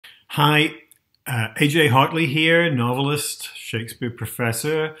Hi, AJ Hartley here, novelist, Shakespeare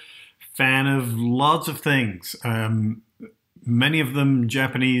professor, fan of lots of things. Many of them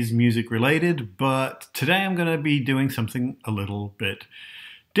Japanese music related, but today I'm going to be doing something a little bit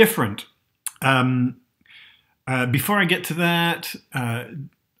different. Um, Before I get to that,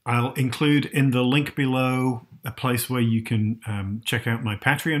 I'll include in the link below a place where you can check out my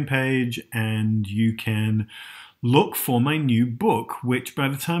Patreon page and you can look for my new book, which by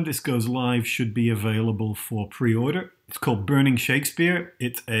the time this goes live should be available for pre-order. It's called Burning Shakespeare.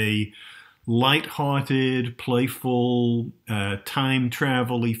 It's a light-hearted, playful, time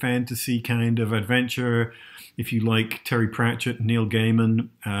travel-y fantasy kind of adventure. If you like Terry Pratchett and Neil Gaiman,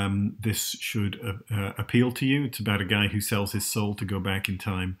 this should appeal to you. It's about a guy who sells his soul to go back in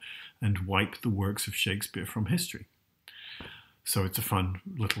time and wipe the works of Shakespeare from history. So it's a fun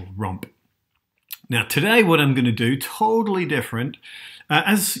little romp. Now, today, what I'm going to do, totally different.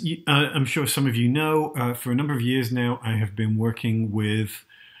 I'm sure some of you know, for a number of years now, I have been working with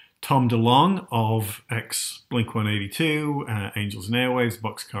Tom DeLonge of ex-Blink-182, Angels and Airwaves,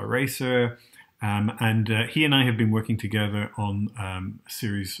 Boxcar Racer, and he and I have been working together on a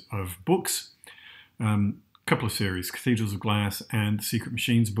series of books, a couple of series, Cathedrals of Glass and Secret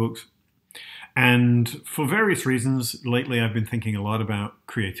Machines books. And for various reasons, lately I've been thinking a lot about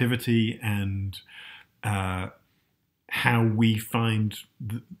creativity and how we find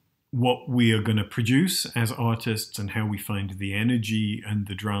what we are going to produce as artists and how we find the energy and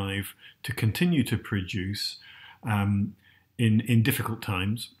the drive to continue to produce in difficult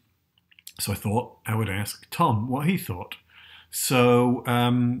times. So I thought I would ask Tom what he thought. So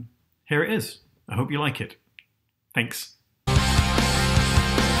here it is. I hope you like it. Thanks.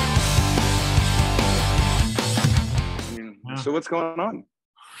 So what's going on?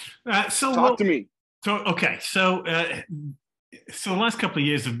 Talk to me. So the last couple of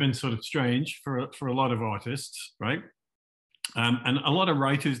years have been sort of strange for a lot of artists, right? And a lot of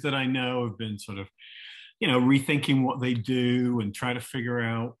writers that I know have been sort of, rethinking what they do and try to figure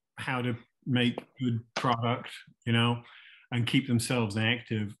out how to make good product, and keep themselves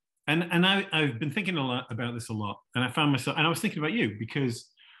active. And I've been thinking a lot about this a lot, and I found myself, and I was thinking about you because,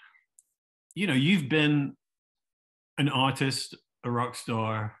 you've been an artist, a rock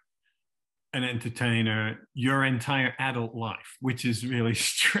star, an entertainer, your entire adult life, which is really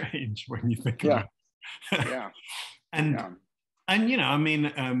strange when you think about it. Yeah. and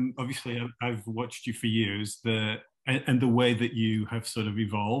obviously I've watched you for years, and the way that you have sort of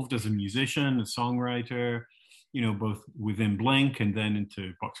evolved as a musician, a songwriter, both within Blink and then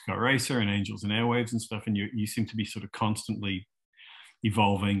into Boxcar Racer and Angels and Airwaves and stuff, and you seem to be sort of constantly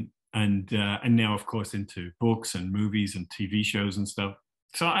evolving. And now, of course, into books and movies and TV shows and stuff.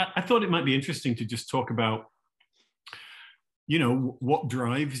 So I thought it might be interesting to just talk about, what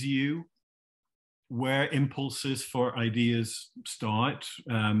drives you, where impulses for ideas start,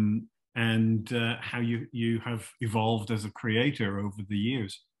 and how you have evolved as a creator over the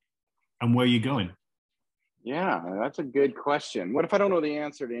years, and where you're going. Yeah, that's a good question. What if I don't know the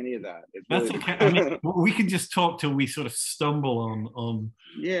answer to any of that? That's okay. I mean, we can just talk till we sort of stumble on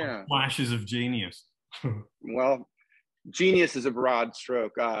flashes of genius. Well, genius is a broad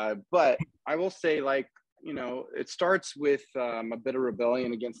stroke, but I will say, it starts with a bit of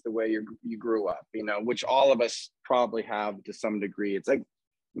rebellion against the way you grew up, which all of us probably have to some degree. It's like,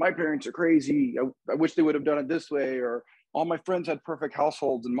 my parents are crazy. I wish they would have done it this way, or all my friends had perfect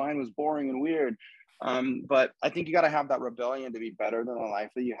households and mine was boring and weird. But I think you got to have that rebellion to be better than the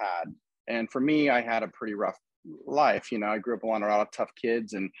life that you had. And for me, I had a pretty rough life. I grew up around a lot of tough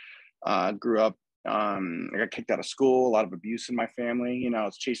kids and grew up. I got kicked out of school, a lot of abuse in my family. I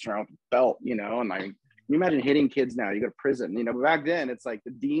was chasing around with a belt, and can you imagine hitting kids now? You go to prison, but back then it's like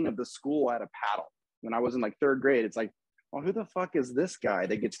the dean of the school had a paddle. When I was in third grade, it's like, well, who the fuck is this guy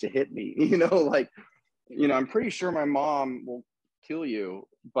that gets to hit me? I'm pretty sure my mom will kill you,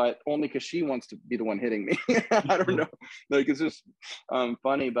 but only because she wants to be the one hitting me. I don't know. It's just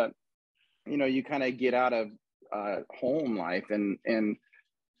funny, but you kind of get out of home life, and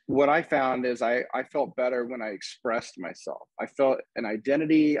what I found is I felt better when I expressed myself. I felt an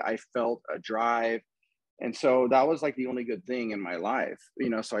identity, I felt a drive, and so that was the only good thing in my life.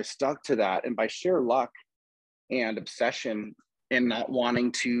 So I stuck to that, and by sheer luck and obsession and not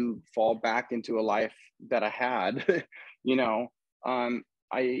wanting to fall back into a life that I had,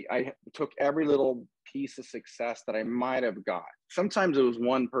 I took every little piece of success that I might have got. Sometimes it was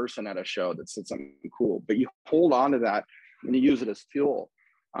one person at a show that said something cool, but you hold on to that and you use it as fuel.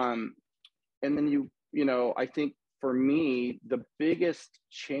 And then I think for me, the biggest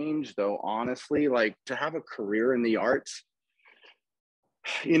change though, honestly, to have a career in the arts,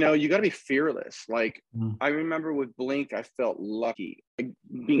 You know, you got to be fearless. Like, Mm. I remember with Blink, I felt lucky. Like,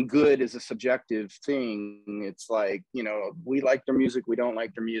 being good is a subjective thing. It's like, you know, we like their music, we don't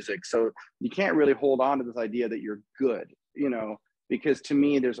like their music. So you can't really hold on to this idea that you're good, you know, because to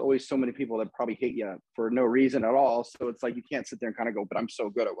me, there's always so many people that probably hate you for no reason at all. So it's like, you can't sit there and kind of go, but I'm so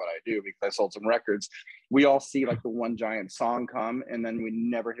good at what I do because I sold some records. We all see like the one giant song come, and then we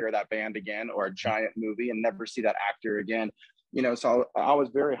never hear that band again, or a giant movie and never see that actor again. You know, so I was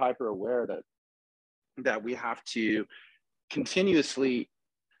very hyper aware that we have to continuously,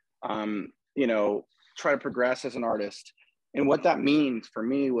 you know, try to progress as an artist. And what that means for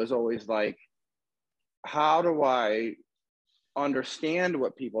me was always like, how do I understand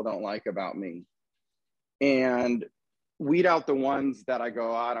what people don't like about me and weed out the ones that I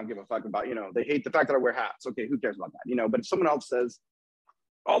go, oh, I don't give a fuck about, you know, they hate the fact that I wear hats. Okay, who cares about that? You know, but if someone else says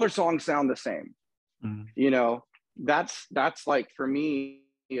all their songs sound the same, you know, that's like, for me,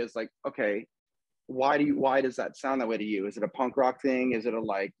 is like, okay, why does that sound that way to you? Is it a punk rock thing? Is it a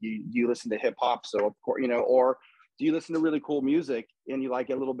like you listen to hip hop, so of course, you know, or do you listen to really cool music and you like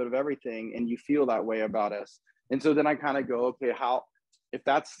a little bit of everything and you feel that way about us? And so then I kind of go, okay, how, if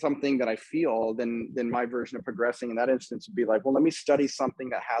that's something that I feel, then my version of progressing in that instance would be like, well, let me study something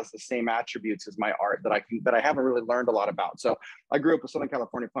that has the same attributes as my art that I haven't really learned a lot about. So I grew up with Southern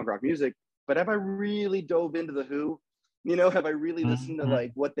California punk rock music, but have I really dove into the Who? You know, have I really listened to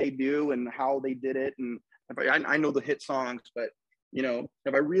like what they do and how they did it? And I know the hit songs, but you know,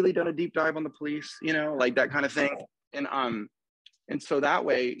 have I really done a deep dive on the Police? You know, like that kind of thing. And so that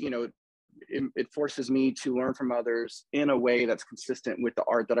way, you know, it forces me to learn from others in a way that's consistent with the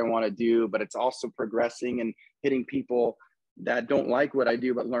art that I want to do, but it's also progressing and hitting people that don't like what I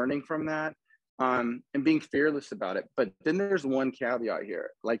do, but learning from that, and being fearless about it. But then there's one caveat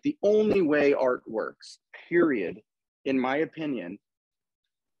here, like the only way art works, period, in my opinion,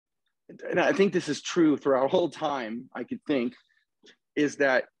 and I think this is true throughout whole time I could think, is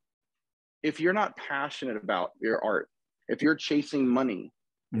that if you're not passionate about your art, if you're chasing money,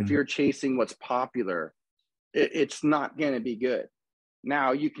 if you're chasing what's popular, it's not going to be good.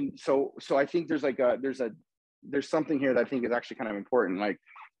 Now you can, so I think there's like there's something here that I think is actually kind of important. Like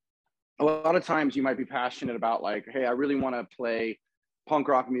a lot of times you might be passionate about like, hey, I really want to play punk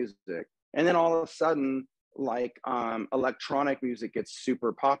rock music. And then all of a sudden, like electronic music gets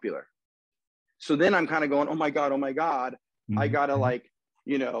super popular. So then I'm kind of going, oh my God, I gotta like,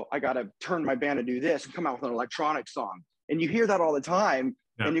 you know, I gotta turn my band to do this and come out with an electronic song. And you hear that all the time,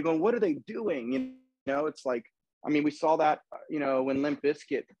 and you're going, what are they doing? You know, it's like, I mean, we saw that, you know, when Limp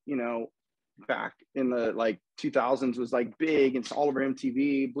Bizkit, you know, back in the like 2000s was like big, and it's all over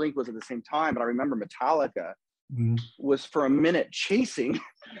MTV. Blink was at the same time, but I remember Metallica was for a minute chasing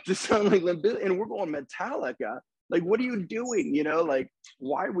to sound like Limp Bizkit, and we're going, Metallica, like, what are you doing? You know, like,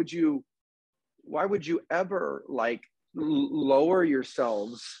 why would you ever like lower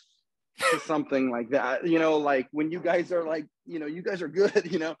yourselves to something like that? You know, like when you guys are like, you know, you guys are good,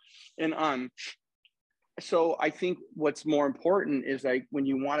 you know. And so I think what's more important is like when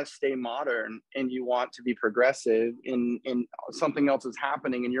you want to stay modern and you want to be progressive and something else is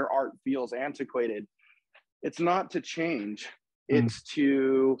happening and your art feels antiquated, it's not to change, it's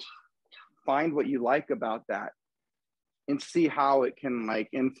to find what you like about that and see how it can like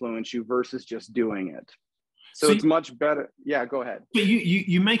influence you versus just doing it. So it's much better. Yeah, go ahead. But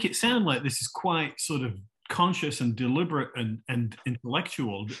you make it sound like this is quite sort of conscious and deliberate and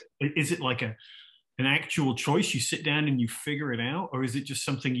intellectual. Is it like an actual choice? You sit down and you figure it out, or is it just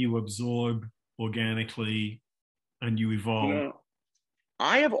something you absorb organically and you evolve? You know,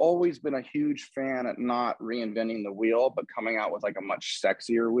 I have always been a huge fan at not reinventing the wheel, but coming out with like a much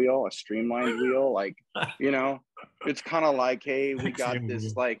sexier wheel, a streamlined wheel. Like, you know, it's kind of like, hey, we got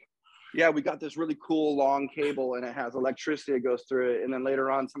this like, yeah, we got this really cool long cable and it has electricity that goes through it. And then later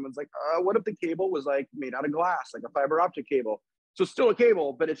on, someone's like, what if the cable was like made out of glass, like a fiber optic cable? So it's still a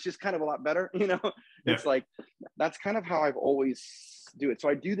cable, but it's just kind of a lot better, you know? Yeah. It's like, that's kind of how I've always do it. So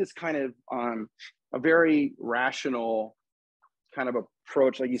I do this kind of a very rational kind of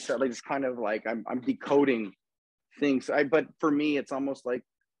approach, like you said, like it's kind of like I'm decoding things. But for me, it's almost like,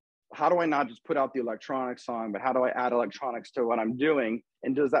 how do I not just put out the electronic song, but how do I add electronics to what I'm doing?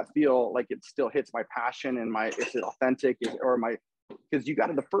 And does that feel like it still hits my passion and is it authentic? Because you got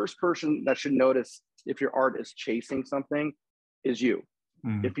to, the first person that should notice if your art is chasing something is you.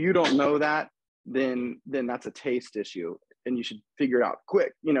 If you don't know that, then that's a taste issue and you should figure it out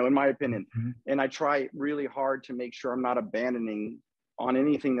quick, you know, in my opinion. And I try really hard to make sure I'm not abandoning on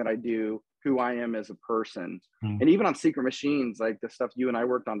anything that I do who I am as a person. And even on Secret Machines, like the stuff you and I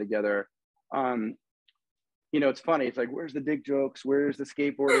worked on together, you know, it's funny. It's like, where's the dick jokes? Where's the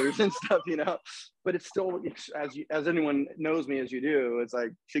skateboarders and stuff, you know? But it's still, as anyone knows me as you do, it's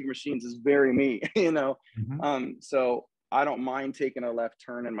like Fig Machines is very me, you know? Mm-hmm. So I don't mind taking a left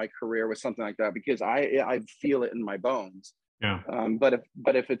turn in my career with something like that because I feel it in my bones. Yeah. But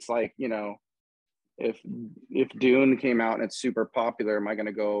if it's like, you know, if Dune came out and it's super popular, am I going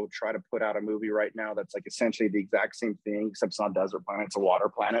to go try to put out a movie right now that's like essentially the exact same thing, except it's not a desert planet, it's a water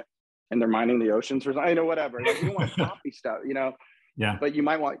planet, and they're mining the oceans or I know whatever. Like, you don't want to copy stuff, you know. Yeah. But you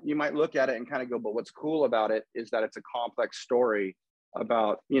might look at it and kind of go, but what's cool about it is that it's a complex story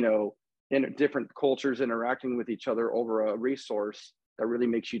about, you know, in different cultures interacting with each other over a resource that really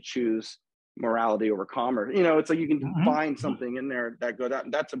makes you choose morality over commerce. You know, it's like you can find something in there that go that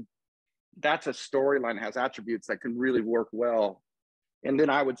that's a storyline that has attributes that can really work well. And then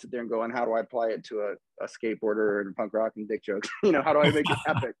I would sit there and go, and how do I apply it to a skateboarder and punk rock and dick jokes? You know, how do I make it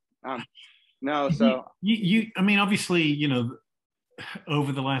epic? No, so I mean, obviously, you know,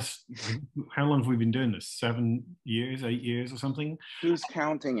 over the last, how long have we been doing this? 7 years, 8 years or something? Who's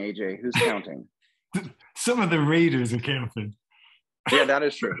counting, AJ? Who's counting? Some of the readers are counting. Yeah, that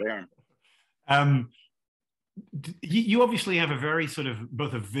is true. They are. You obviously have a very sort of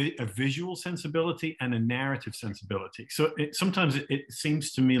both a visual sensibility and a narrative sensibility. So sometimes it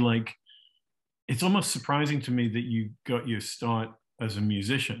seems to me like it's almost surprising to me that you got your start as a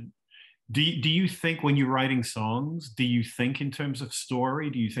musician. Do you think when you're writing songs, do you think in terms of story?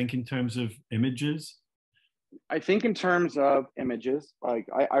 Do you think in terms of images? I think in terms of images. Like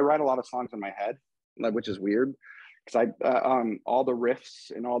I write a lot of songs in my head, like, which is weird because all the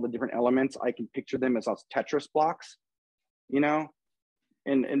riffs and all the different elements, I can picture them as Tetris blocks, you know.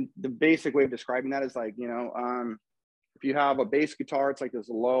 And the basic way of describing that is like, you know, if you have a bass guitar, it's like this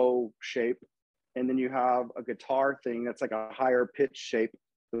low shape, and then you have a guitar thing that's like a higher pitch shape.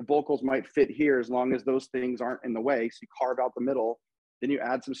 The vocals might fit here as long as those things aren't in the way. So you carve out the middle, then you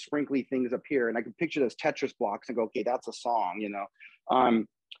add some sprinkly things up here, and I can picture those Tetris blocks and go, okay, that's a song, you know.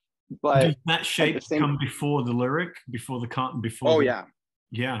 But does that shape come before the lyric, before yeah.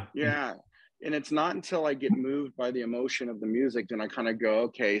 Yeah. And it's not until I get moved by the emotion of the music, then I kind of go,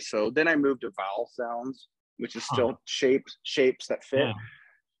 okay. So then I move to vowel sounds, which is still shapes that fit. Yeah.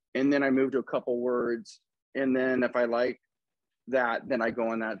 And then I move to a couple words. And then if I like that, then I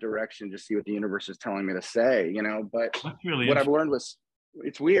go in that direction to see what the universe is telling me to say, you know. But really what I've learned was,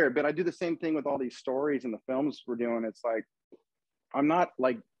 it's weird, but I do the same thing with all these stories and the films we're doing. It's like, I'm not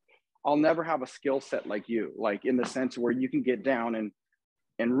like, I'll never have a skill set like you, like in the sense where you can get down and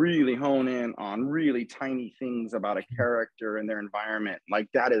really hone in on really tiny things about a character and their environment. Like,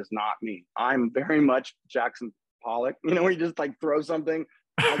 that is not me. I'm very much Jackson Pollock, you know, where you just like throw something,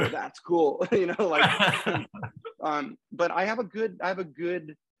 I go, that's cool, you know, like, but I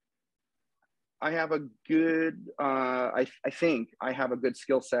think I have a good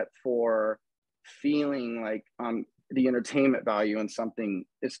skill set for feeling like, the entertainment value in something,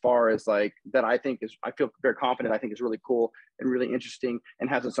 as far as like that I feel very confident, I think is really cool and really interesting and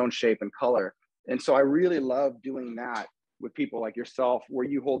has its own shape and color. And so I really love doing that with people like yourself, where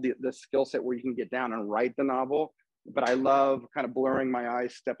you hold the skill set where you can get down and write the novel. But I love kind of blurring my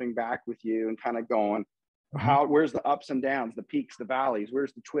eyes, stepping back with you and kind of going, where's the ups and downs, the peaks, the valleys,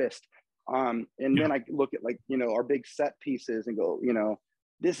 where's the twist? Then I look at, like, you know, our big set pieces and go, you know,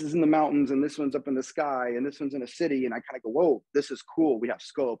 this is in the mountains and this one's up in the sky and this one's in a city. And I kind of go, whoa, this is cool. We have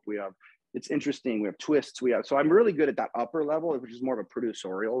scope. It's interesting. We have twists. So I'm really good at that upper level, which is more of a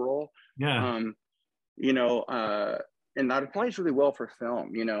producerial role. Yeah. You know, and that applies really well for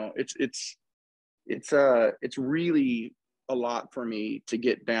film. You know, it's really a lot for me to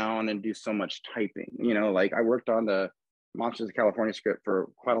get down and do so much typing. You know, like I worked on the Monsters of California script for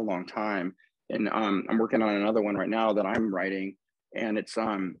quite a long time. And I'm working on another one right now that I'm writing. And it's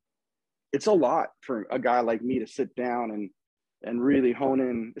a lot for a guy like me to sit down and really hone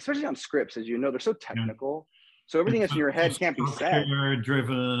in, especially on scripts. As you know, they're so technical. So everything that's in your head can't be said.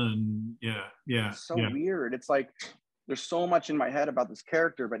 Driven. It's so weird. It's like, there's so much in my head about this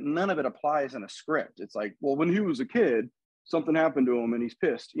character, but none of it applies in a script. It's like, well, when he was a kid, something happened to him and he's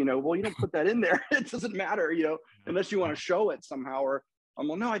pissed, you know. Well, you don't put that in there. It doesn't matter, you know, unless you want to show it somehow. Or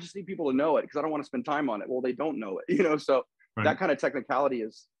well, no, I just need people to know it because I don't want to spend time on it. Well, they don't know it, you know. So that kind of technicality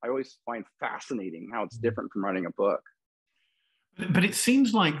I always find fascinating, how it's different from writing a book. But it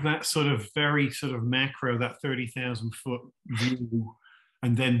seems like that sort of very sort of macro, that 30,000 foot view,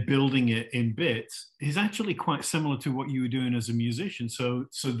 and then building it in bits is actually quite similar to what you were doing as a musician. So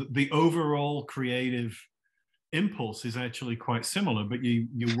the overall creative impulse is actually quite similar, but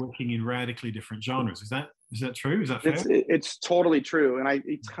you're working in radically different genres. Is that true? Is that fair? It's totally true, and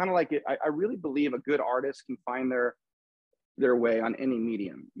it's kind of like it. I really believe a good artist can find their way on any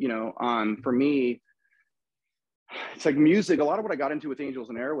medium. For me, it's like music. A lot of what I got into with Angels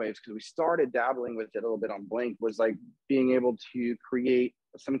and Airwaves, because we started dabbling with it a little bit on Blink, was like being able to create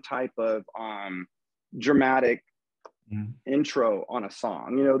some type of dramatic intro on a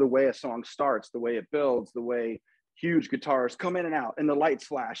song. The way a song starts, the way it builds, the way huge guitars come in and out and the lights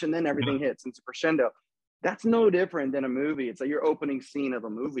flash and then everything hits and it's a crescendo. That's no different than a movie. It's like your opening scene of a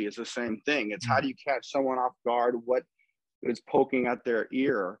movie is the same thing. It's how do you catch someone off guard? What is poking at their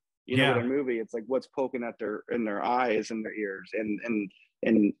ear? With a movie, it's like what's poking at in their eyes and their ears, and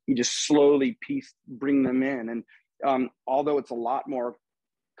you just slowly bring them in. And although it's a lot more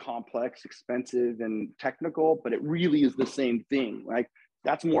complex, expensive, and technical, but it really is the same thing. Like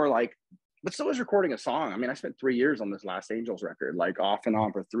that's more like, but so is recording a song. I mean, I spent 3 years on this last Angels record, like off and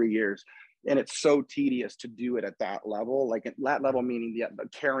on for 3 years. And it's so tedious to do it at that level, like at that level, meaning the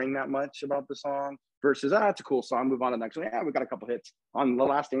caring that much about the song versus, it's a cool song, move on to the next one. Yeah, we got a couple hits. On the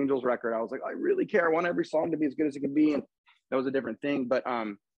last Angels record, I was like, I really care. I want every song to be as good as it can be. And that was a different thing. But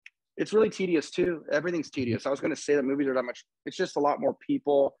it's really tedious too. Everything's tedious. I was going to say that movies are that much. It's just a lot more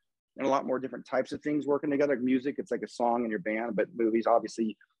people and a lot more different types of things working together. Like music, it's like a song in your band, but movies,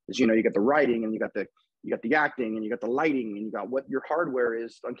 obviously, as you got the writing and you got the acting and you got the lighting and you got what your hardware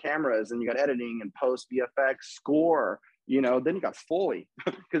is on cameras and you got editing and post VFX score, then you got Foley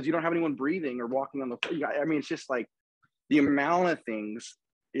because you don't have anyone breathing or walking on the floor. It's just like the amount of things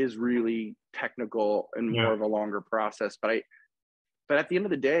is really technical and more of a longer process. But at the end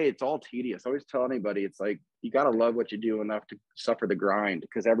of the day, it's all tedious. I always tell anybody, it's like, you got to love what you do enough to suffer the grind,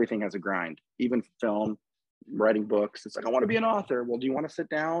 because everything has a grind, even film, writing books. It's like, I want to be an author. Well, do you want to sit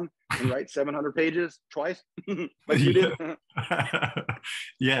down and write 700 pages twice? Like we did.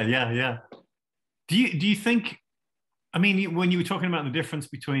 Yeah. Do you think, when you were talking about the difference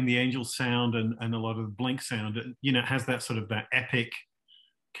between the Angels sound and a lot of the Blink sound, it has that sort of that epic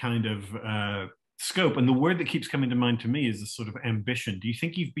kind of scope. And the word that keeps coming to mind to me is a sort of ambition. Do you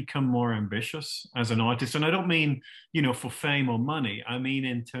think you've become more ambitious as an artist? And I don't mean, for fame or money. I mean,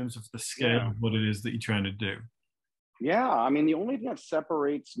 in terms of the scale of what it is that you're trying to do. Yeah. The only thing that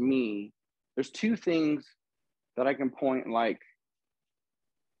separates me, there's two things that I can point, like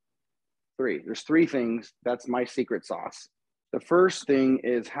three. There's three things. That's my secret sauce. The first thing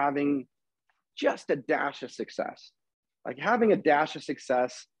is having just a dash of success. Like having a dash of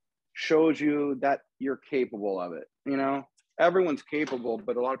success shows you that you're capable of it. Everyone's capable,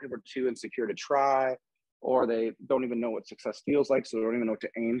 but a lot of people are too insecure to try, or they don't even know what success feels like, so they don't even know what to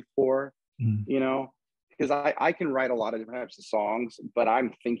aim for. Because I can write a lot of different types of songs, but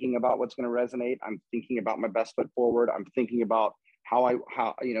I'm thinking about what's going to resonate. I'm thinking about my best foot forward. I'm thinking about how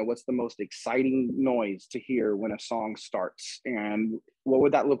what's the most exciting noise to hear when a song starts, and what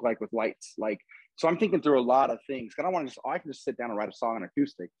would that look like with lights? So I'm thinking through a lot of things. I can just sit down and write a song on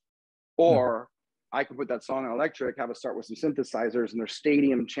acoustic. Or I could put that song on electric, have it start with some synthesizers and there's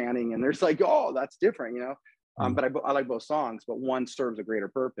stadium chanting and there's like, oh, that's different, But I like both songs, but one serves a greater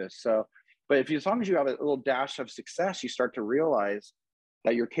purpose. So, but as long as you have a little dash of success, you start to realize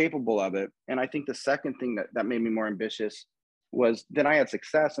that you're capable of it. And I think the second thing that made me more ambitious was then I had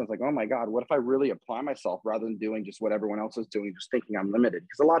success. And I was like, oh my God, what if I really apply myself rather than doing just what everyone else is doing, just thinking I'm limited?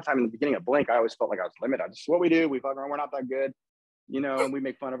 Because a lot of time in the beginning of Blink, I always felt like I was limited. This is what we do. We're not that good. And we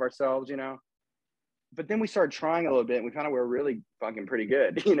make fun of ourselves, but then we started trying a little bit and we found out we were really fucking pretty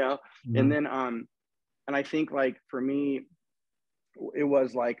good, and then, and I think like for me, it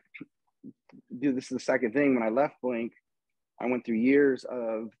was like, dude, this is the second thing. When I left Blink, I went through years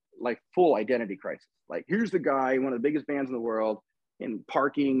of like full identity crisis. Like, here's the guy, one of the biggest bands in the world, in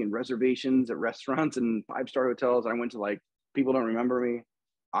parking and reservations at restaurants and 5-star hotels. I went to like, people don't remember me.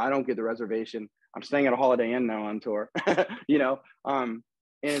 I don't get the reservation. I'm staying at a Holiday Inn now on tour, and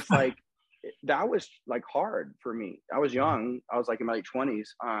it's like, that was like hard for me. I was young. I was like in my late 20s.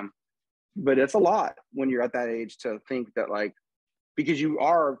 But it's a lot when you're at that age to think that, like, because you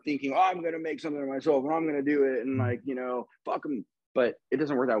are thinking, oh, I'm going to make something of myself and I'm going to do it. And like, fuck them. But it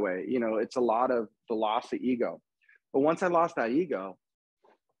doesn't work that way. It's a lot of the loss of ego. But once I lost that ego,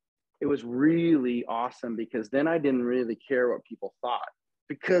 it was really awesome, because then I didn't really care what people thought,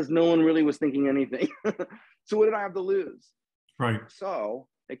 because no one really was thinking anything. So what did I have to lose? Right. So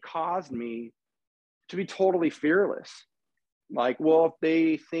it caused me to be totally fearless. Like, well, if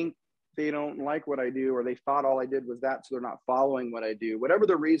they think they don't like what I do, or they thought all I did was that, so they're not following what I do, whatever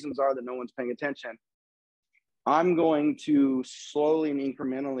the reasons are that no one's paying attention, I'm going to slowly and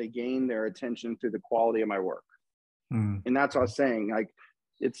incrementally gain their attention through the quality of my work. Mm. And that's what I was saying. Like,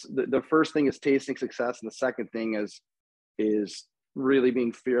 it's the first thing is tasting success, and the second thing is really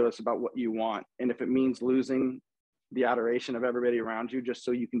being fearless about what you want. And if it means losing the adoration of everybody around you just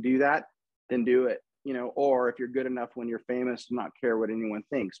so you can do that, then do it. You know, or if you're good enough when you're famous to not care what anyone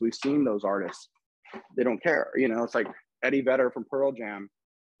thinks. We've seen those artists. They don't care. You know, it's like Eddie Vedder from Pearl Jam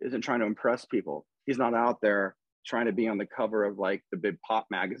isn't trying to impress people. He's not out there trying to be on the cover of like the big pop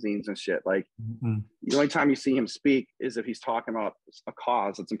magazines and shit. Like, Mm-hmm. the only time you see him speak is if he's talking about a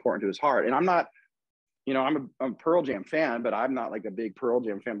cause that's important to his heart. And I'm not, you know, I'm a Pearl Jam fan, but I'm not like a big Pearl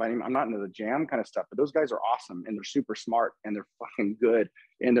Jam fan. But I'm not into the jam kind of stuff. But those guys are awesome, and they're super smart, and they're fucking good,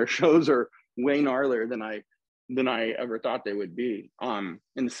 and their shows are way gnarlier than I ever thought they would be. In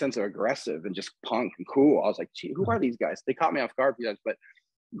the sense of aggressive and just punk and cool. I was like, gee, who are these guys? They caught me off guard for you guys,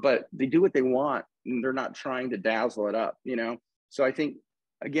 but they do what they want, and they're not trying to dazzle it up, you know? So I think,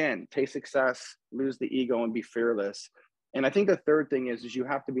 again, taste success, lose the ego, and be fearless. And I think the third thing is you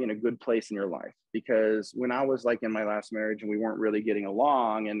have to be in a good place in your life, because when I was like in my last marriage and we weren't really getting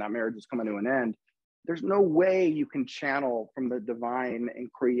along and that marriage was coming to an end, there's no way you can channel from the divine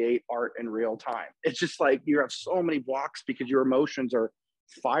and create art in real time. It's just like you have so many blocks because your emotions are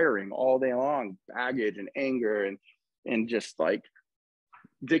firing all day long, baggage and anger and just like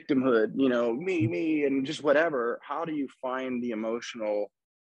victimhood, you know, me, and just whatever. How do you find the emotional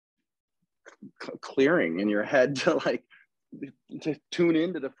clearing in your head to tune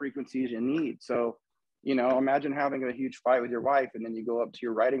into the frequencies you need? So, you know, imagine having a huge fight with your wife, and then you go up to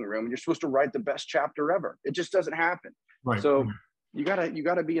your writing room and you're supposed to write the best chapter ever. It just doesn't happen. Right. So you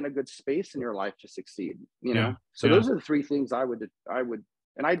gotta be in a good space in your life to succeed, you know? Yeah. So those are the three things I would,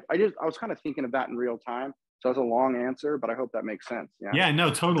 and I was kind of thinking of that in real time. So that's a long answer, but I hope that makes sense. Yeah. Yeah,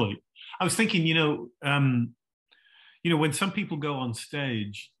 no, totally. I was thinking, when some people go on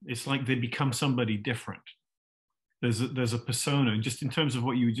stage, it's like they become somebody different. There's a persona, just in terms of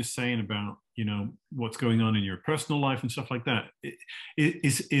what you were just saying about, what's going on in your personal life and stuff like that.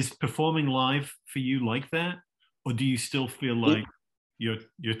 Is performing live for you like that, or do you still feel like you're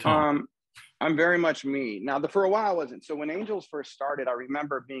Tom? I'm very much me now. For a while I wasn't. So when Angels first started, I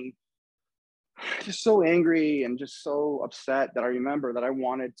remember being just so angry and just so upset that I remember that I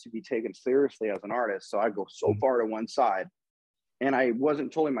wanted to be taken seriously as an artist. So I go so far to one side, and I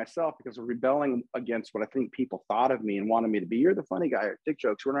wasn't totally myself because of rebelling against what I think people thought of me and wanted me to be. You're the funny guy, dick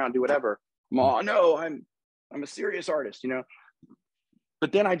jokes, run around, do whatever. No, I'm a serious artist,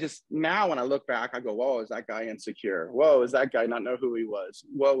 But then now when I look back, I go, whoa, is that guy insecure? Whoa, is that guy not know who he was?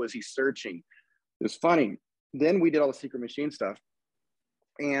 Whoa, is he searching? It was funny. Then we did all the Secret Machine stuff.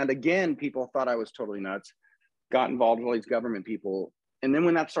 And again, people thought I was totally nuts, got involved with all these government people. And then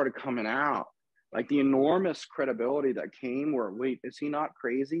when that started coming out, like the enormous credibility that came where, wait, is he not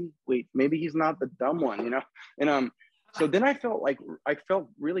crazy? Wait, maybe he's not the dumb one, And so then I felt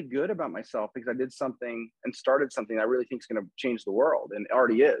really good about myself because I did something and started something I really think is going to change the world, and it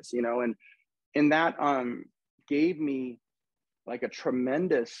already is, and that gave me like a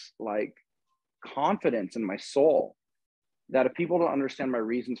tremendous like confidence in my soul that if people don't understand my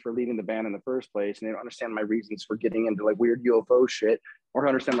reasons for leaving the band in the first place, and they don't understand my reasons for getting into like weird UFO shit, or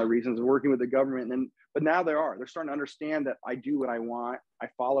understand my reasons of working with the government, but now they're starting to understand that I do what I want, I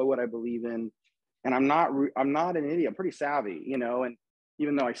follow what I believe in, and I'm not an idiot. I'm pretty savvy, and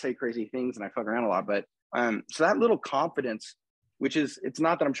even though I say crazy things and I fuck around a lot, but so that little confidence, which is, it's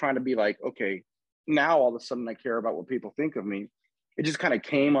not that I'm trying to be like, okay, now all of a sudden I care about what people think of me. It just kind of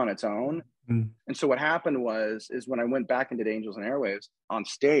came on its own. And so what happened is when I went back and did Angels and Airwaves on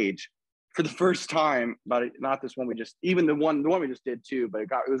stage for the first time, but not this one even the one we just did too, but it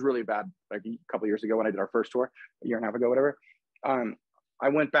was really bad like a couple of years ago when I did our first tour, a year and a half ago, whatever. I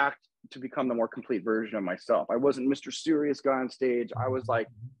went back to become the more complete version of myself. I wasn't Mr. Serious guy on stage. I was like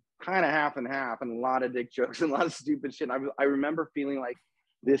kind of half and half, and a lot of dick jokes and a lot of stupid shit. I remember feeling like,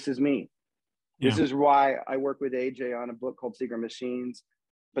 this is me. This is why I work with AJ on a book called Secret Machines.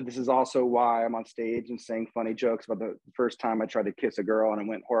 But this is also why I'm on stage and saying funny jokes about the first time I tried to kiss a girl and it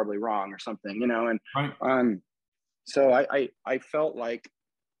went horribly wrong or something, And right. So I felt like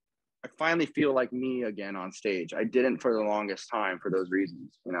I finally feel like me again on stage. I didn't for the longest time for those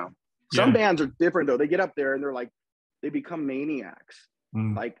reasons, Some bands are different though. They get up there and they're like, they become maniacs.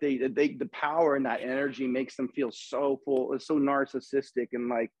 Like the power and that energy makes them feel so full, it's so narcissistic, and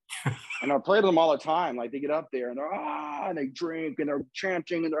like, and I play to them all the time. Like they get up there and they're and they drink and they're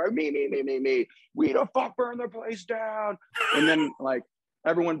chanting and they're like, me, we the fuck burn the place down. And then like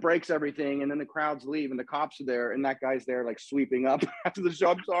everyone breaks everything, and then the crowds leave and the cops are there, and that guy's there like sweeping up after the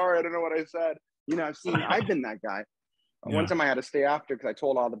show. I'm sorry, I don't know what I said. I've been that guy. One time I had to stay after because I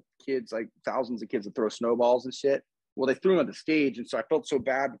told all the kids, like thousands of kids, to throw snowballs and shit. Well, they threw him at the stage, and so I felt so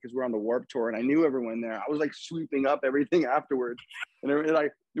bad because we're on the Warped Tour, and I knew everyone there. I was like sweeping up everything afterwards, and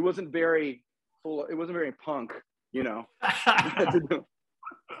it wasn't very full. It wasn't very punk, you know.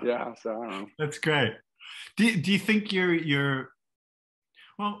 Yeah, so I don't know. That's great. Do you think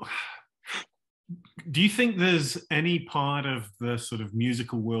well, do you think there's any part of the sort of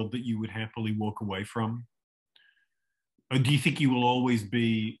musical world that you would happily walk away from? Or do you think you will always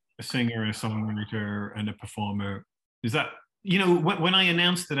be a singer, a songwriter, and a performer? Is that, when I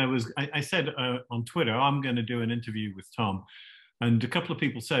announced that I said on Twitter, I'm going to do an interview with Tom. And a couple of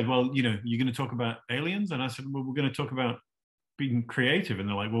people said, well, you're going to talk about aliens? And I said, well, we're going to talk about being creative. And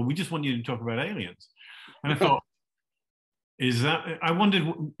they're like, well, we just want you to talk about aliens. And I thought, I wondered,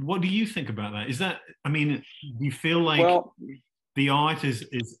 what do you think about that? Do you feel like the art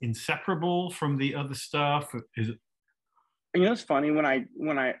is inseparable from the other stuff? Is it? It's funny, when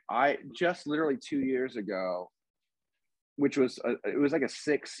I just literally 2 years ago, which was it was like a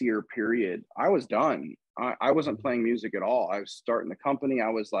 6-year period, I was done. I wasn't playing music at all. I was starting the company. I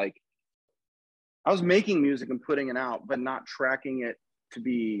was making music and putting it out, but not tracking it to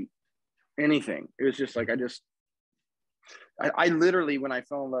be anything. It was just like, I literally, when I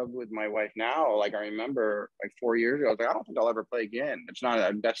fell in love with my wife now, like I remember like 4 years ago, I was like, I don't think I'll ever play again. That's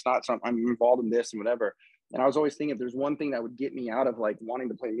not something, I'm involved in this and whatever. And I was always thinking, if there's one thing that would get me out of like wanting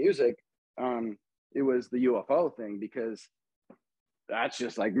to play music, it was the UFO thing, because that's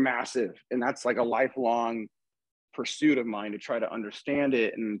just like massive. And that's like a lifelong pursuit of mine, to try to understand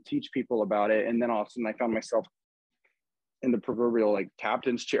it and teach people about it. And then all of a sudden I found myself in the proverbial like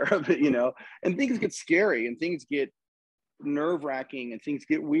captain's chair of it, and things get scary and things get nerve-wracking and things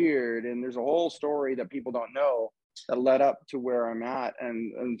get weird. And there's a whole story that people don't know that led up to where I'm at,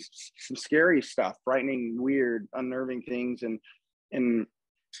 and some scary stuff, frightening, weird, unnerving things. And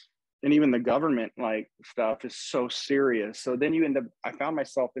even the government like stuff is so serious. So then I found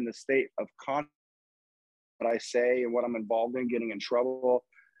myself in the state of what I say and what I'm involved in, getting in trouble,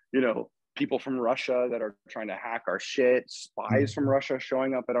 people from Russia that are trying to hack our shit, spies from Russia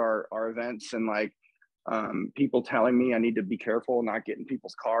showing up at our events, and like people telling me I need to be careful, not get in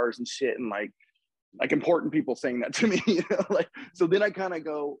people's cars and shit, and like important people saying that to me, so then I kind of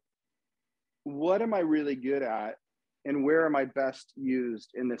go, what am I really good at, and where am I best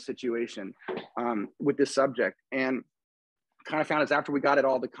used in this situation with this subject? And kind of found it's after we got it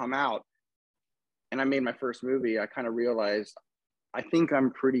all to come out and I made my first movie, I kind of realized I think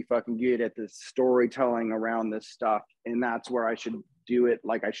I'm pretty fucking good at the storytelling around this stuff, and that's where I should do it.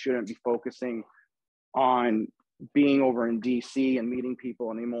 Like, I shouldn't be focusing on being over in DC and meeting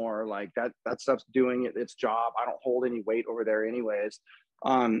people anymore. Like that stuff's doing its job. I don't hold any weight over there anyways.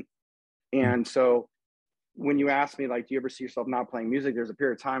 And so when you ask me, like, do you ever see yourself not playing music? There's a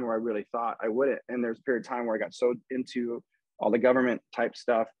period of time where I really thought I wouldn't. And there's a period of time where I got so into all the government type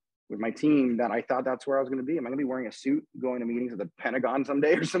stuff with my team that I thought that's where I was going to be. Am I going to be wearing a suit, going to meetings at the Pentagon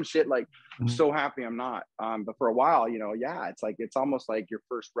someday or some shit? Like, I'm so happy I'm not. But for a while, it's like, it's almost like your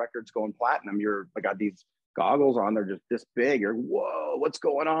first record's going platinum. I got these goggles on, they're just this big. You're, whoa, what's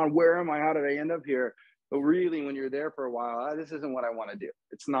going on? Where am I? How did I end up here? But really, when you're there for a while, this isn't what I want to do.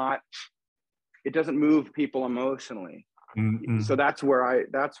 It doesn't move people emotionally. Mm-hmm. So that's where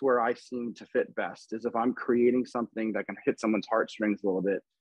I seem to fit best, is if I'm creating something that can hit someone's heartstrings a little bit.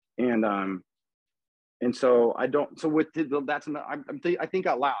 And so I don't, so with that's, I think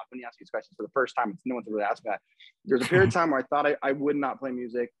out loud when you ask these questions for the first time. No one's really asked that. There's a period of time where I thought I would not play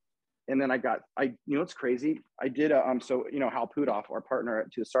music. And then it's crazy. I did Hal Pudoff, our partner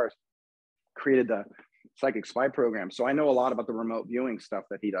at To the Stars, created the Psychic Spy program. So I know a lot about the remote viewing stuff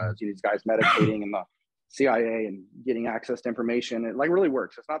that he does. These guys meditating in the CIA and getting access to information. It like really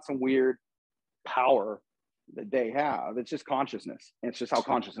works. It's not some weird power that they have. It's just consciousness. And it's just how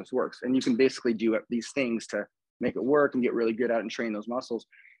consciousness works. And you can basically do these things to make it work and get really good at it and train those muscles.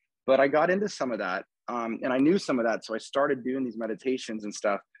 But I got into some of that, and I knew some of that. So I started doing these meditations and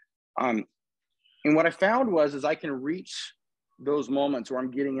stuff. And what I found is I can reach those moments where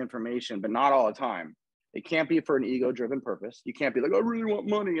I'm getting information, but not all the time. It can't be for an ego-driven purpose. You can't be like, I really want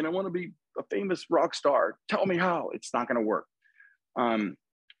money and I want to be a famous rock star. Tell me how. It's not going to work.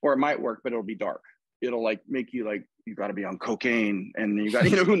 Or it might work, but it'll be dark. It'll like make you like, you got to be on cocaine, and you got,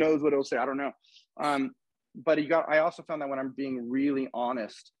 who knows what it'll say. I don't know. But I also found that when I'm being really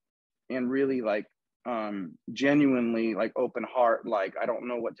honest and really like genuinely like open heart, like I don't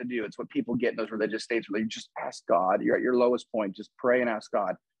know what to do. It's what people get in those religious states where they just ask God. You're at your lowest point, just pray and ask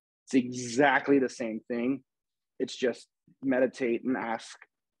God. It's exactly the same thing. It's just meditate and ask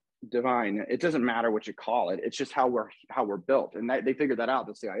divine. It doesn't matter what you call it. It's just how we're built. And they figured that out,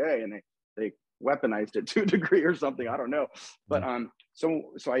 the CIA, and they weaponized it to a degree or something. I don't know. But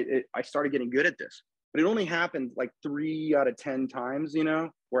I started getting good at this. But it only happened like 3 out of 10 times, you know,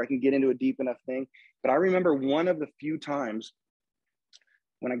 where I can get into a deep enough thing. But I remember one of the few times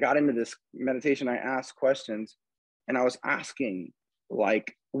when I got into this meditation, I asked questions, and I was asking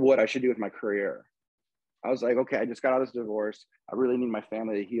like what I should do with my career. I was like, okay, I just got out of this divorce. I really need my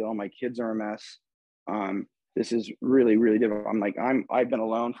family to heal. My kids are a mess. This is really, really difficult. I've been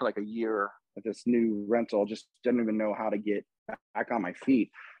alone for like a year at this new rental, just didn't even know how to get back on my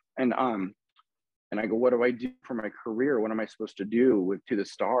feet. And I go, what do I do for my career? What am I supposed to do with To the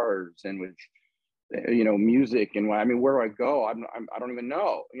Stars and with, you know, music? And I mean, where do I go? I don't even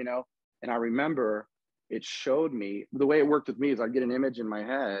know, you know? And I remember it showed me, the way it worked with me is I'd get an image in my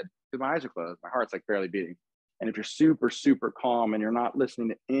head because my eyes are closed. My heart's like barely beating. And if you're super, super calm and you're not listening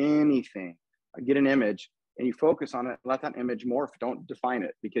to anything, I get an image and you focus on it, let that image morph. Don't define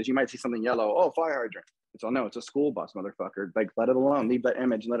it, because you might see something yellow. Oh, fire hydrant. It's, oh no, it's a school bus, motherfucker. Like, let it alone. Leave that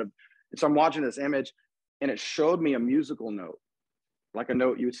image. Let it. So I'm watching this image and it showed me a musical note, like a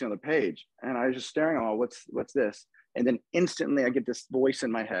note you would see on the page. And I was just staring, oh, what's this? And then instantly I get this voice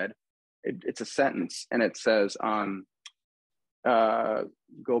in my head. It's a sentence and it says,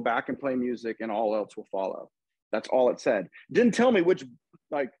 go back and play music and all else will follow. That's all it said. It didn't tell me what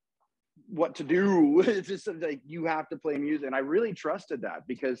to do. It's just like, you have to play music. And I really trusted that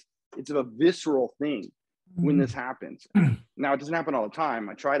because it's a visceral thing when this happens. Now, it doesn't happen all the time.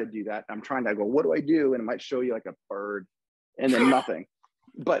 I try to do that. I'm trying to go, what do I do? And it might show you like a bird and then nothing.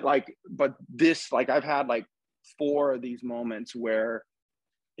 But this, like, I've had like 4 of these moments where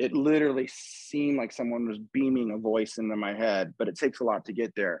it literally seemed like someone was beaming a voice into my head, but it takes a lot to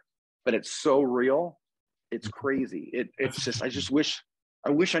get there. But it's so real. It's crazy. It's just, I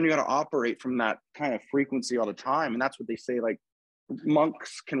wish I knew how to operate from that kind of frequency all the time. And that's what they say, like,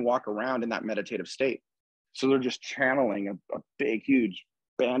 monks can walk around in that meditative state. So they're just channeling a big, huge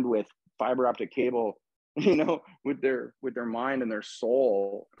bandwidth fiber optic cable, you know, with their mind and their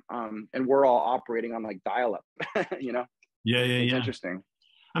soul. And we're all operating on like dial up, you know? It's interesting.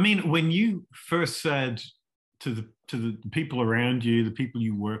 I mean, when you first said to the people around you, the people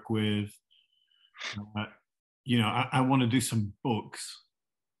you work with, you know, I want to do some books,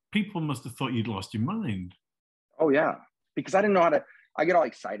 people must have thought you'd lost your mind. Oh yeah, because I didn't know how to. I get all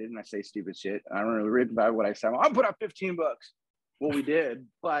excited and I say stupid shit. I don't really read about what I say. I'll put out 15 books. Well, we did,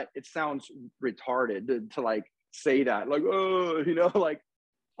 but it sounds retarded to like say that, like, oh, you know, like,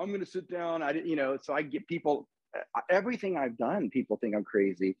 I'm gonna sit down. I didn't, you know. So I get people. Everything I've done, people think I'm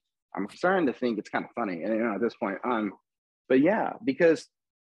crazy. I'm starting to think it's kind of funny, and you know, at this point, but yeah, because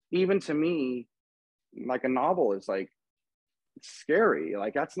even to me, like, a novel is like, it's scary.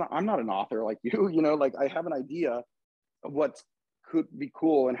 Like, I'm not an author like you, you know, like, I have an idea of what could be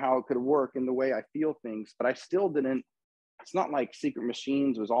cool and how it could work in the way I feel things, but I still didn't. It's not like Secret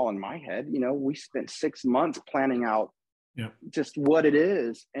Machines was all in my head, you know. We spent 6 months planning out just what it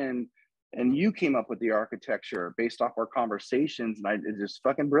is, and you came up with the architecture based off our conversations, and it's just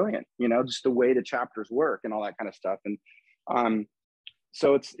fucking brilliant, you know, just the way the chapters work and all that kind of stuff. And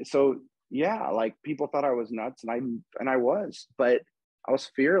so yeah, like, people thought I was nuts, and I was, but I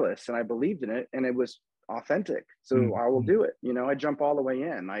was fearless and I believed in it, and it was authentic. So I will do it, you know. I jump all the way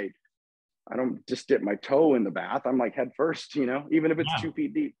in. I don't just dip my toe in the bath. I'm like head first, you know, even if it's 2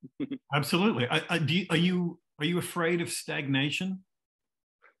 feet deep. Absolutely. Are you afraid of stagnation?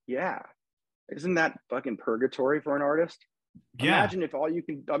 Yeah. Isn't that fucking purgatory for an artist? Yeah.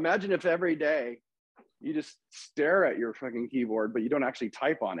 Imagine if every day you just stare at your fucking keyboard, but you don't actually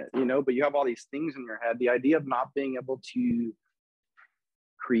type on it, you know, but you have all these things in your head. The idea of not being able to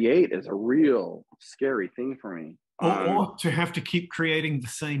create is a real scary thing for me. Or to have to keep creating the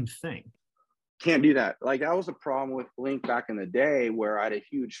same thing. Can't do that. Like, that was a problem with Blink back in the day, where I had a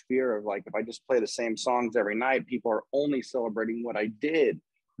huge fear of, like, if I just play the same songs every night, people are only celebrating what I did,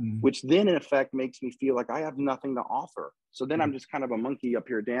 which then in effect makes me feel like I have nothing to offer. So then I'm just kind of a monkey up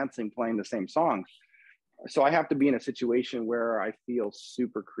here dancing, playing the same songs. So I have to be in a situation where I feel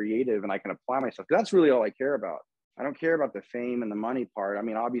super creative and I can apply myself. That's really all I care about. I don't care about the fame and the money part. I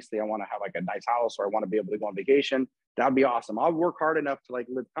mean, obviously I want to have like a nice house, or I want to be able to go on vacation. That'd be awesome. I'll work hard enough to like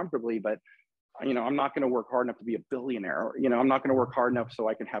live comfortably, but you know, I'm not going to work hard enough to be a billionaire. You know, I'm not going to work hard enough so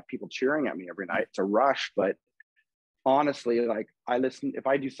I can have people cheering at me every night. It's a rush. But honestly, like, if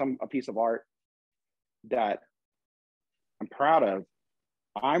I do a piece of art that I'm proud of,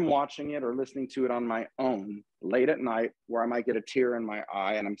 I'm watching it or listening to it on my own late at night, where I might get a tear in my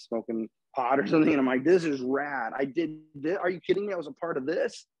eye and I'm smoking pot or something, and I'm like, this is rad. I did this. Are you kidding me? I was a part of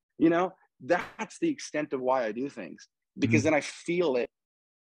this. You know, that's the extent of why I do things, because then I feel it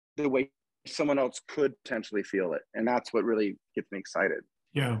the way someone else could potentially feel it. And that's what really gets me excited.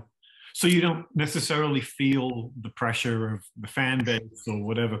 Yeah. So you don't necessarily feel the pressure of the fan base or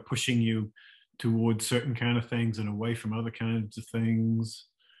whatever pushing you towards certain kind of things and away from other kinds of things.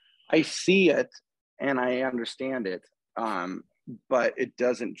 I see it and I understand it, but it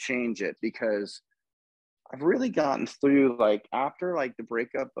doesn't change it, because I've really gotten through, like, after like the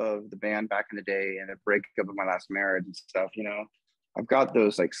breakup of the band back in the day and the breakup of my last marriage and stuff, you know, I've got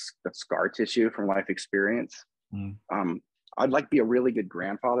those like that scar tissue from life experience. Mm. I'd like be a really good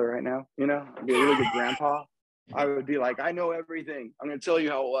grandfather right now, you know, I'd be a really good grandpa. I would be like, I know everything. I'm going to tell you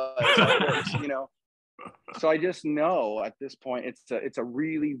how it was, how it works, you know? So I just know at this point, it's a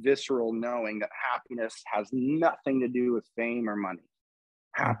really visceral knowing that happiness has nothing to do with fame or money.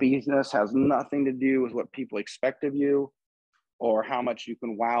 Happiness has nothing to do with what people expect of you or how much you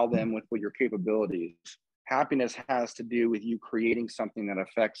can wow them with what your capabilities. Happiness has to do with you creating something that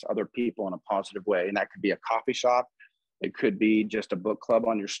affects other people in a positive way. And that could be a coffee shop. It could be just a book club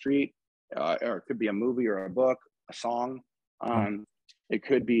on your street, or it could be a movie or a book, a song. It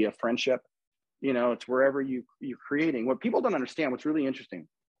could be a friendship. You know, it's wherever you're creating. What people don't understand, what's really interesting,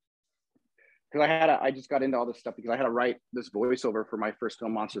 because I just got into all this stuff because I had to write this voiceover for my first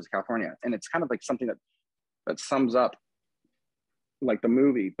film, Monsters of California. And it's kind of like something that sums up like the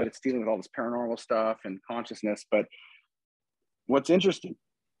movie, but it's dealing with all this paranormal stuff and consciousness. But what's interesting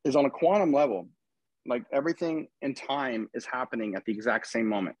is on a quantum level, like everything in time is happening at the exact same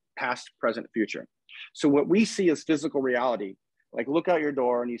moment, past, present, future. So what we see as physical reality, like look out your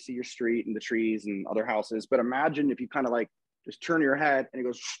door and you see your street and the trees and other houses. But imagine if you kind of like just turn your head and it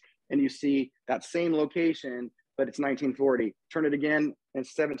goes, and you see that same location, but it's 1940. Turn it again, and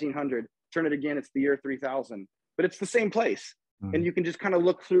it's 1700. Turn it again, it's the year 3000. But it's the same place. And you can just kind of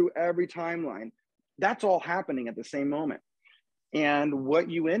look through every timeline. That's all happening at the same moment. And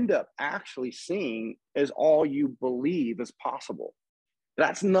what you end up actually seeing is all you believe is possible.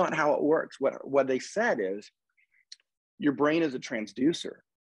 That's not how it works. What they said is your brain is a transducer.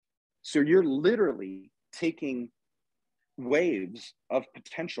 So you're literally taking waves of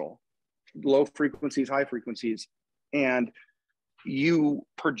potential, low frequencies, high frequencies, and you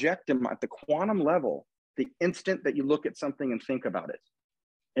project them at the quantum level the instant that you look at something and think about it.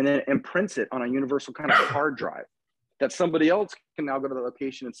 And then it imprints it on a universal kind of hard drive that somebody else can now go to the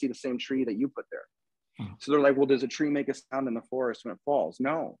location and see the same tree that you put there. So they're like, well, does a tree make a sound in the forest when it falls?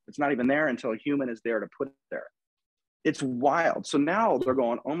 No, it's not even there until a human is there to put it there. It's wild. So now they're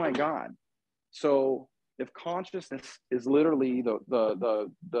going, oh my God. So if consciousness is literally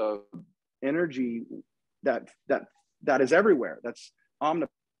the energy that is everywhere, that's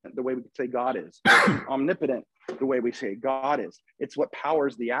omnipotent, the way we could say God is, omnipotent, the way we say God is. It's what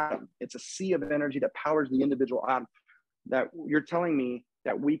powers the atom. It's a sea of energy that powers the individual atom. That you're telling me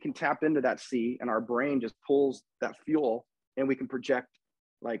that we can tap into that sea and our brain just pulls that fuel and we can project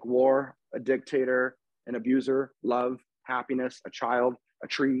like war, a dictator, an abuser, love, happiness, a child, a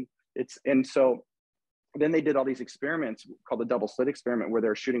tree. And so then they did all these experiments called the double slit experiment, where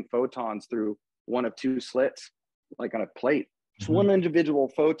they're shooting photons through one of two slits, like on a plate. Just one individual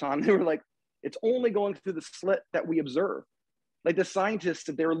photon. They were like, it's only going through the slit that we observe. Like the scientists,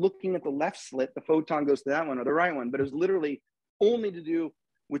 if they were looking at the left slit, the photon goes to that one or the right one, but it was literally only to do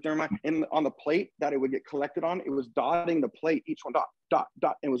with their mind. And on the plate that it would get collected on, it was dotting the plate, each one dot, dot,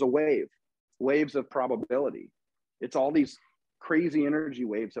 dot. And it was a wave, waves of probability. It's all these crazy energy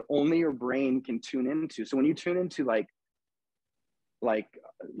waves that only your brain can tune into. So when you tune into like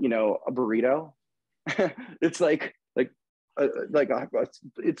you know, a burrito, it's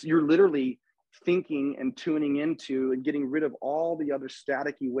it's you're literally thinking and tuning into and getting rid of all the other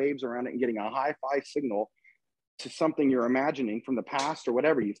staticky waves around it and getting a hi-fi signal to something you're imagining from the past or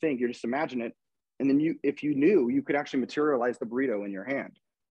whatever you think. You're just imagine it, and then if you knew, you could actually materialize the burrito in your hand.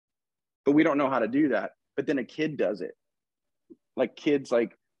 But we don't know how to do that. But then a kid does it. Like kids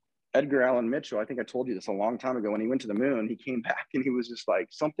like Edgar Allan Mitchell, I think I told you this a long time ago, when he went to the moon, he came back and he was just like,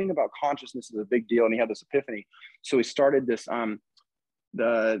 something about consciousness is a big deal. And he had this epiphany. So he started this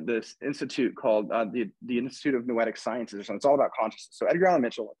this institute called the Institute of Noetic Sciences or something. It's all about consciousness. So Edgar Allan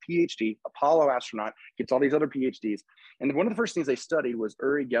Mitchell, a PhD, Apollo astronaut, gets all these other PhDs. And one of the first things they studied was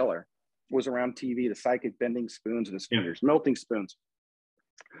Uri Geller was around TV, the psychic bending spoons in his fingers, melting spoons.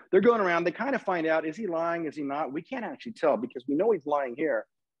 They're going around, they kind of find out, is he lying? Is he not? We can't actually tell because we know he's lying here.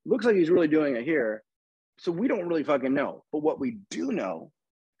 Looks like he's really doing it here. So we don't really fucking know. But what we do know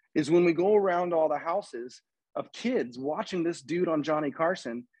is when we go around all the houses of kids watching this dude on Johnny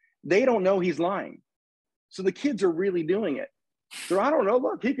Carson, they don't know he's lying. So the kids are really doing it. So I don't know,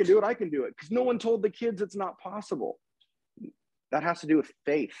 look, he can do it, I can do it. Because no one told the kids it's not possible. that has to do with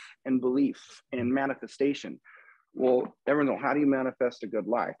faith and belief and manifestation. Well, everyone knows, how do you manifest a good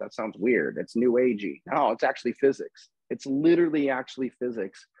life? That sounds weird. It's new agey. No, it's actually physics. It's literally actually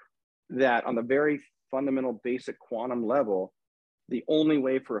physics that on the very fundamental basic quantum level, the only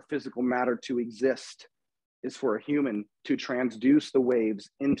way for a physical matter to exist is for a human to transduce the waves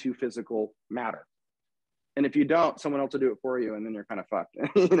into physical matter. And if you don't, someone else will do it for you, and then you're kind of fucked,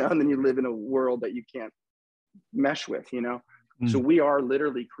 you know, and then you live in a world that you can't mesh with, you know? So we are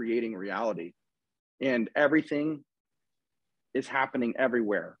literally creating reality, and everything is happening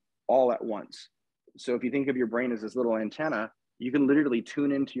everywhere all at once. So if you think of your brain as this little antenna, you can literally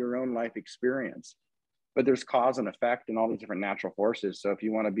tune into your own life experience. But there's cause and effect and all these different natural forces. So if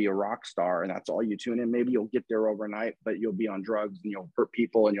you want to be a rock star and that's all you tune in, maybe you'll get there overnight, but you'll be on drugs and you'll hurt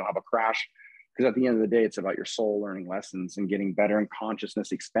people and you'll have a crash. Because at the end of the day, it's about your soul learning lessons and getting better and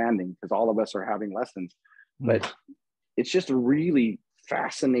consciousness expanding, because all of us are having lessons. But it's just a really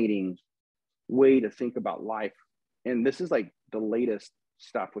fascinating way to think about life. And this is like the latest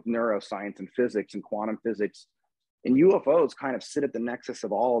stuff with neuroscience and physics and quantum physics. And UFOs kind of sit at the nexus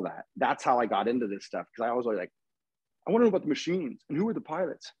of all of that. That's how I got into this stuff, because I was like, I want to know about the machines and who are the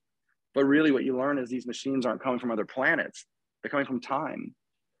pilots. But really what you learn is these machines aren't coming from other planets. They're coming from time,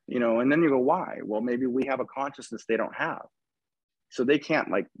 you know, and then you go, why? Well, maybe we have a consciousness they don't have. So they can't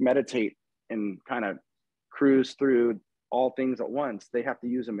like meditate and kind of cruise through all things at once. They have to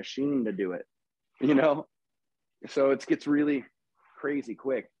use a machine to do it, you know? So it gets really crazy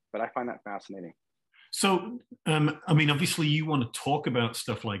quick, but I find that fascinating. So, I mean, obviously you want to talk about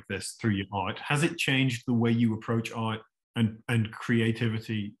stuff like this through your art. Has it changed the way you approach art and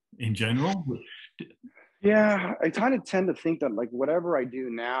creativity in general? Yeah, I kind of tend to think that like whatever I do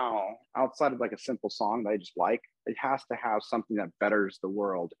now, outside of like a simple song that I just like, it has to have something that betters the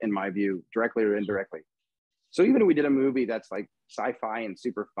world, in my view, directly or indirectly. So even if we did a movie that's like sci-fi and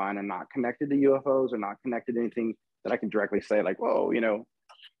super fun and not connected to UFOs or not connected to anything that I can directly say like, whoa, you know,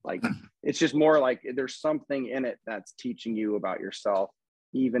 like it's just more like there's something in it that's teaching you about yourself,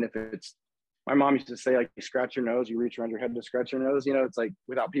 even if it's, my mom used to say, like, you scratch your nose, you reach around your head to scratch your nose, you know, it's like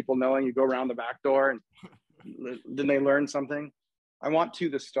without people knowing, you go around the back door and then they learn something. I want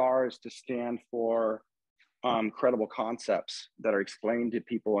the stars to stand for credible concepts that are explained to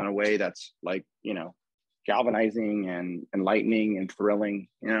people in a way that's like, you know, galvanizing and enlightening and thrilling,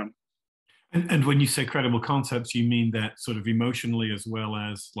 you know. And when you say credible concepts, you mean that sort of emotionally as well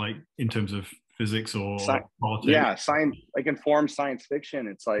as like in terms of physics or politics? Yeah, science, like informed science fiction.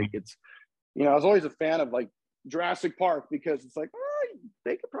 It's like, it's, you know, I was always a fan of like Jurassic Park, because it's like, oh,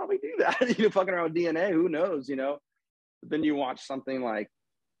 they could probably do that. You know, fucking around with DNA, who knows, you know? But then you watch something like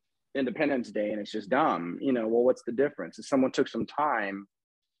Independence Day and it's just dumb, you know. Well, what's the difference? If someone took some time,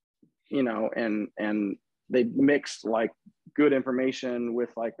 you know, and they mixed like good information with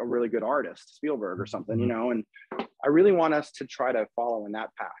like a really good artist, Spielberg or something, you know. And I really want us to try to follow in that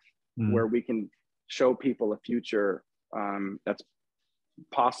path where we can show people a future that's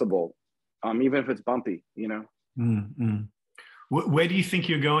possible, even if it's bumpy, you know. Where do you think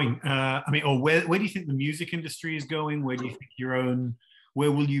you're going? I mean, or where do you think the music industry is going? Where do you think where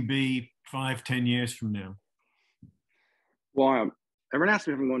will you be 5, 10 years from now? Well, everyone asks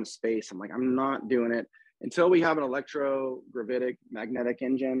me if I'm going to space. I'm like, I'm not doing it until we have an electrogravitic magnetic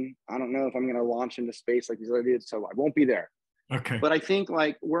engine. I don't know if I'm going to launch into space like these other dudes, so I won't be there. Okay. But I think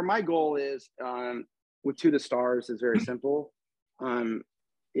like where my goal is with To the Stars is very simple,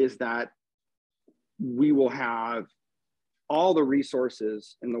 is that we will have all the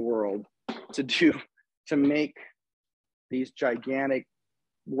resources in the world to make these gigantic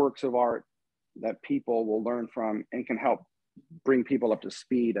works of art that people will learn from and can help bring people up to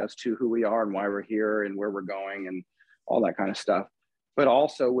speed as to who we are and why we're here and where we're going and all that kind of stuff. But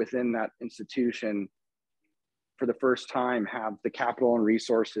also within that institution, for the first time, have the capital and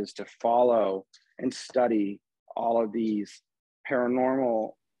resources to follow and study all of these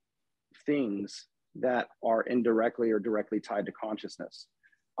paranormal things that are indirectly or directly tied to consciousness.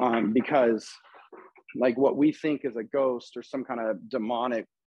 Because like what we think is a ghost or some kind of demonic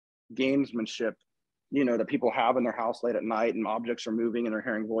gamesmanship, you know, that people have in their house late at night and objects are moving and they're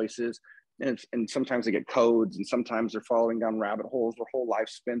hearing voices, and sometimes they get codes, and sometimes they're following down rabbit holes, their whole life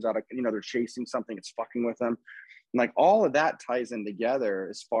spins out of, you know, they're chasing something, it's fucking with them. And like all of that ties in together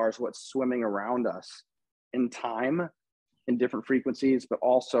as far as what's swimming around us in time, in different frequencies, but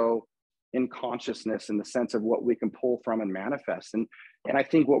also in consciousness, in the sense of what we can pull from and manifest. And I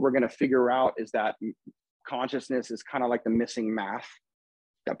think what we're going to figure out is that consciousness is kind of like the missing math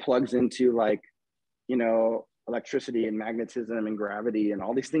that plugs into, like, you know, electricity and magnetism and gravity and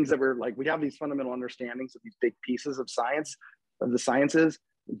all these things that we're like, we have these fundamental understandings of these big pieces of science, of the sciences,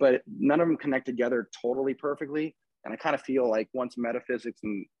 but none of them connect together totally perfectly. And I kind of feel like once metaphysics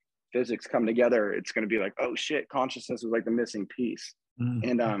and physics come together, it's going to be like, oh shit, consciousness was like the missing piece.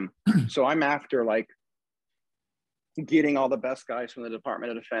 And so I'm after like getting all the best guys from the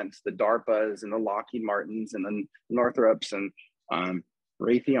Department of Defense, the DARPAs and the Lockheed Martins and the Northrops and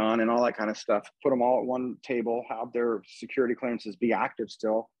Raytheon and all that kind of stuff, put them all at one table, have their security clearances be active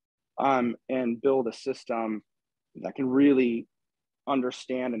still, and build a system that can really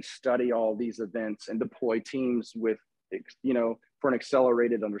understand and study all these events and deploy teams with, you know, for an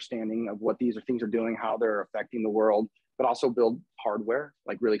accelerated understanding of what these things are doing, how they're affecting the world, but also build hardware,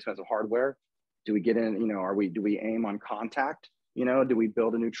 like really expensive hardware. Do we get in, you know, do we aim on contact? You know, do we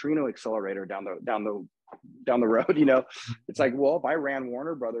build a neutrino accelerator down the road? You know, it's like, well, if I ran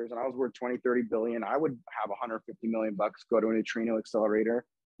Warner Brothers and I was worth 20, 30 billion, I would have 150 million bucks, go to a neutrino accelerator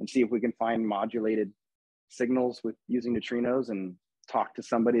and see if we can find modulated signals with using neutrinos and talk to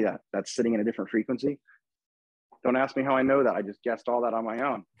somebody that's sitting in a different frequency. Don't ask me how I know that. I just guessed all that on my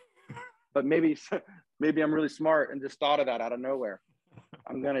own. But maybe I'm really smart and just thought of that out of nowhere.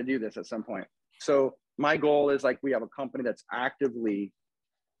 I'm going to do this at some point. So my goal is like, we have a company that's actively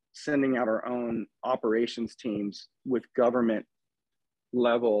sending out our own operations teams with government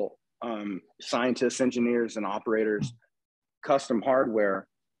level scientists, engineers, and operators, custom hardware,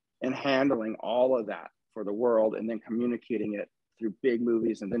 and handling all of that for the world, and then communicating it through big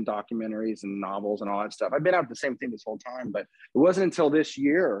movies and then documentaries and novels and all that stuff. I've been out the same thing this whole time, but it wasn't until this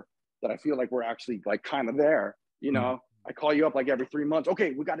year that I feel like we're actually like kind of there. You know, I call you up like every 3 months.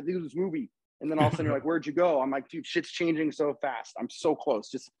 Okay, we got to do this movie. And then all of a sudden you're like, where'd you go? I'm like, dude, shit's changing so fast. I'm so close.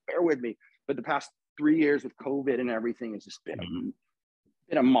 Just bear with me. But the past 3 years with COVID and everything has just been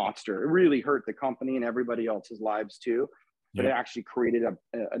a monster. It really hurt the company and everybody else's lives too. But it actually created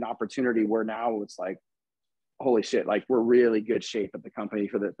an opportunity where now it's like, holy shit, like we're really good shape at the company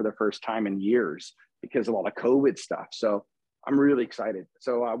for the first time in years because of all the COVID stuff. So I'm really excited.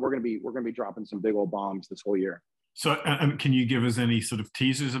 So we're gonna be dropping some big old bombs this whole year. So can you give us any sort of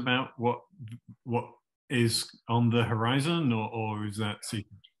teasers about what is on the horizon, or is that secret?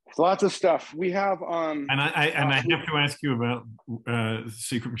 Lots of stuff. We have and I have to ask you about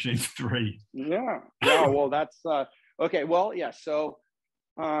Secret Machines 3. Yeah. Well, that's okay. Well, yeah. So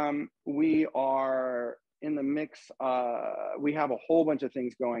we are in the mix. We have a whole bunch of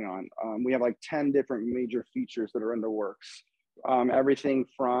things going on. We have like 10 different major features that are in the works. Everything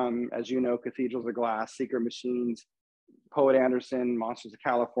from, as you know, Cathedrals of Glass, Secret Machines, Poet Anderson, Monsters of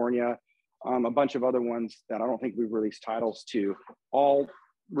California, a bunch of other ones that I don't think we've released titles to, all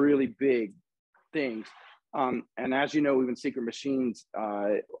really big things. And as you know, even Secret Machines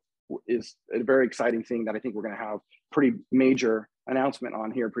is a very exciting thing that I think we're going to have pretty major announcement on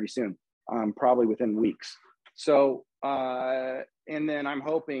here pretty soon, probably within weeks. So, and then I'm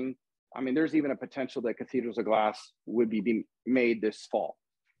hoping, I mean, there's even a potential that Cathedrals of Glass would be made this fall,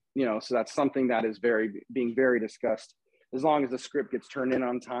 you know, so that's something that is being very discussed, as long as the script gets turned in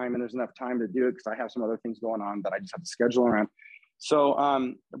on time and there's enough time to do it, because I have some other things going on that I just have to schedule around. So,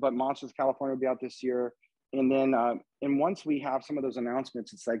 but Monsters of California will be out this year. And then, and once we have some of those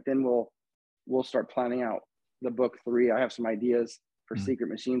announcements, it's like, then we'll start planning out the book 3. I have some ideas for Secret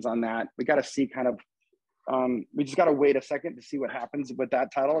Machines on that. We got to see kind of, we just got to wait a second to see what happens with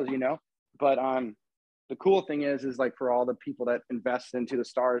that title, as you know. But the cool thing is like for all the people that invest into the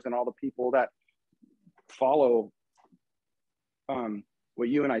stars and all the people that follow what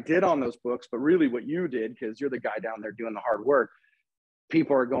you and I did on those books, but really what you did, because you're the guy down there doing the hard work,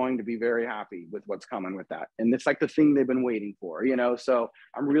 people are going to be very happy with what's coming with that. And it's like the thing they've been waiting for, you know? So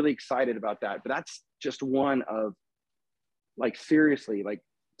I'm really excited about that. But that's just one of, like, seriously, like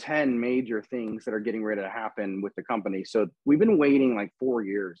 10 major things that are getting ready to happen with the company. So we've been waiting like 4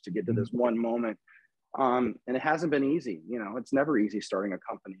 years to get to this one moment. And it hasn't been easy. You know, it's never easy starting a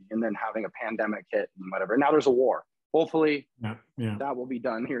company and then having a pandemic hit and whatever. Now there's a war. Hopefully that will be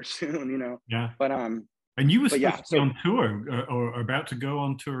done here soon, you know? Yeah. But, and you were supposed to be on tour or about to go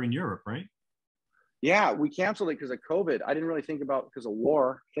on tour in Europe, right? Yeah, we canceled it because of COVID. I didn't really think about because of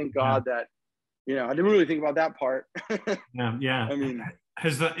war. Thank God that, you know, I didn't really think about that part. Yeah. I mean,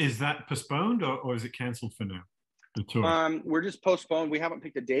 is that postponed or is it canceled for now? The tour. We're just postponed. We haven't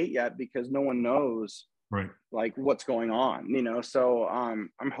picked a date yet because no one knows, right, like what's going on, you know. So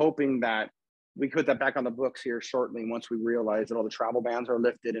I'm hoping that we put that back on the books here shortly once we realize that all the travel bans are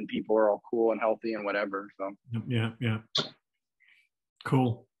lifted and people are all cool and healthy and whatever. So yeah,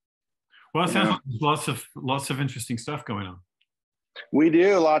 cool. Well, it sounds like there's lots of interesting stuff going on. We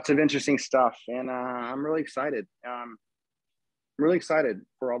do lots of interesting stuff, and I'm really excited. I'm really excited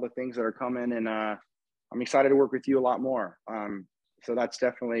for all the things that are coming, and I'm excited to work with you a lot more. So that's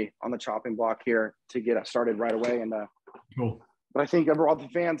definitely on the chopping block here to get us started right away. And Cool. but I think overall the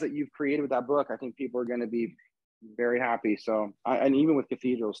fans that you've created with that book, I think people are going to be very happy. So and even with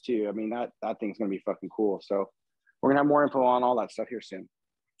cathedrals too. I mean that thing's going to be fucking cool. So we're gonna have more info on all that stuff here soon.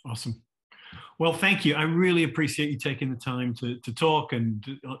 Awesome. Well, thank you. I really appreciate you taking the time to talk and,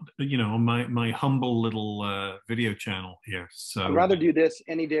 on my humble little video channel here. So I'd rather do this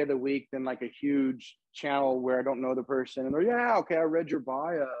any day of the week than like a huge channel where I don't know the person and they're, yeah, okay, I read your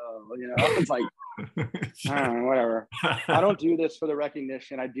bio. It's like, Sure. I don't know, whatever. I don't do this for the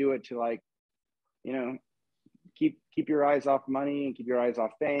recognition. I do it to like, keep your eyes off money and keep your eyes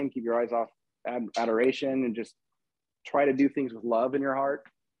off fame, keep your eyes off adoration, and just try to do things with love in your heart.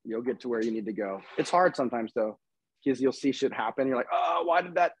 You'll get to where you need to go. It's hard sometimes though, because you'll see shit happen. You're like, oh, why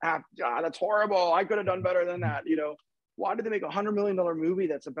did that happen? God, that's horrible. I could have done better than that. Why did they make $100 million movie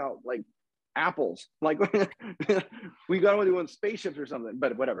that's about like apples? Like we got to do spaceships or something,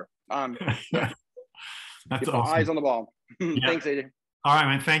 but whatever. Yeah. That's Keep awesome. eyes on the ball. Yeah. Thanks, AJ. All right,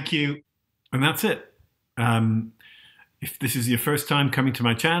 man. Thank you. And that's it. If this is your first time coming to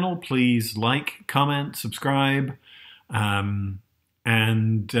my channel, please like, comment, subscribe, and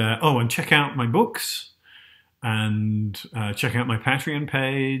check out my books, and check out my Patreon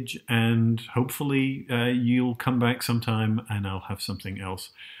page, and hopefully you'll come back sometime and I'll have something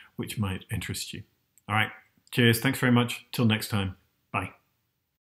else which might interest you. All right. Cheers. Thanks very much. Till next time.